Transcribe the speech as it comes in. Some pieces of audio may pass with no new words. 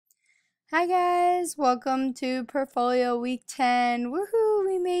Hi guys, welcome to Portfolio Week 10. Woohoo,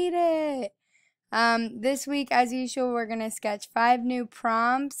 we made it! This week, as usual, we're going to sketch 5 new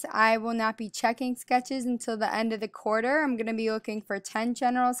prompts. I will not be checking sketches until the end of the quarter. I'm going to be looking for 10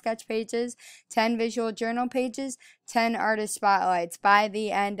 general sketch pages, 10 visual journal pages, 10 artist spotlights by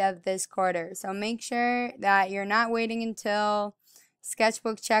the end of this quarter. So make sure that you're not waiting until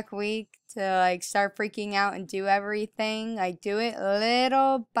sketchbook check week to start freaking out and do everything. Do it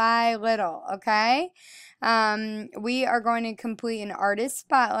little by little, okay? We are going to complete an artist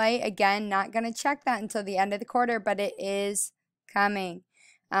spotlight. Again, not going to check that until the end of the quarter, but it is coming.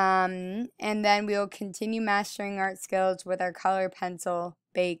 And then we will continue mastering art skills with our color pencil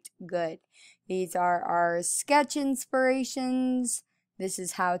baked good. These are our sketch inspirations. This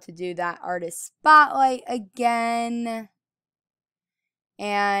is how to do that artist spotlight again.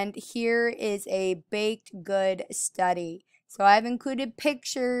 And here is a baked good study. So I've included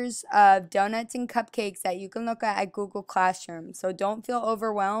pictures of donuts and cupcakes that you can look at Google Classroom. So don't feel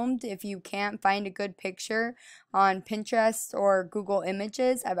overwhelmed if you can't find a good picture on Pinterest or Google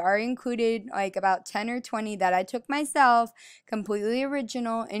Images. I've already included about 10 or 20 that I took myself, completely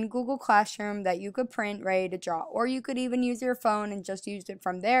original in Google Classroom that you could print ready to draw. Or you could even use your phone and just use it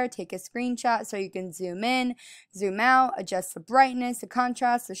from there. Take a screenshot so you can zoom in, zoom out, adjust the brightness, the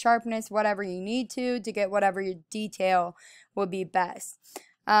contrast, the sharpness, whatever you need to get whatever your detail would be best.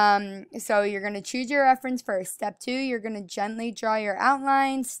 So you're going to choose your reference first. Step 2, you're going to gently draw your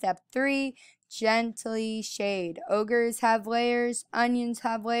outline. Step 3, gently shade. Ogres have layers, onions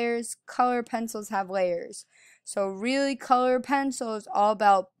have layers, color pencils have layers. So really, color pencil is all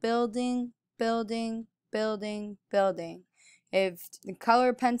about building, building, building, building. If the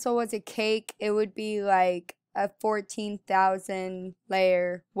color pencil was a cake, it would be like a 14,000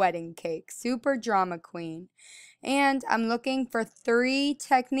 layer wedding cake. Super drama queen. And I'm looking for 3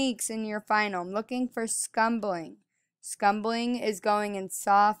 techniques in your final. I'm looking for scumbling. Scumbling is going in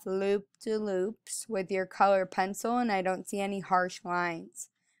soft loop-to-loops with your color pencil, and I don't see any harsh lines.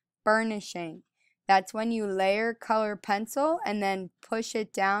 Burnishing. That's when you layer color pencil and then push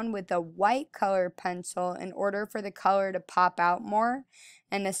it down with a white color pencil in order for the color to pop out more.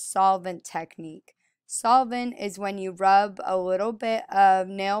 And a solvent technique. Solvent is when you rub a little bit of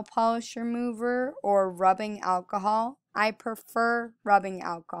nail polish remover or rubbing alcohol. I prefer rubbing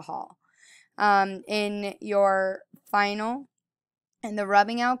alcohol in your final. And the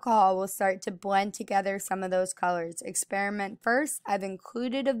rubbing alcohol will start to blend together some of those colors. Experiment first. I've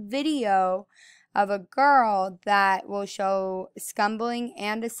included a video of a girl that will show scumbling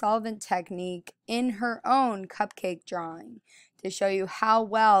and a solvent technique in her own cupcake drawing to show you how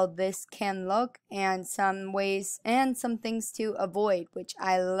well this can look and some ways and some things to avoid, which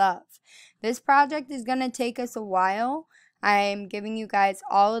I love. This project is going to take us a while. I'm giving you guys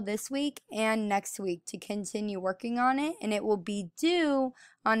all of this week and next week to continue working on it, and it will be due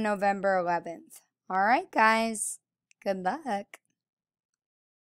on November 11th. All right, guys. Good luck.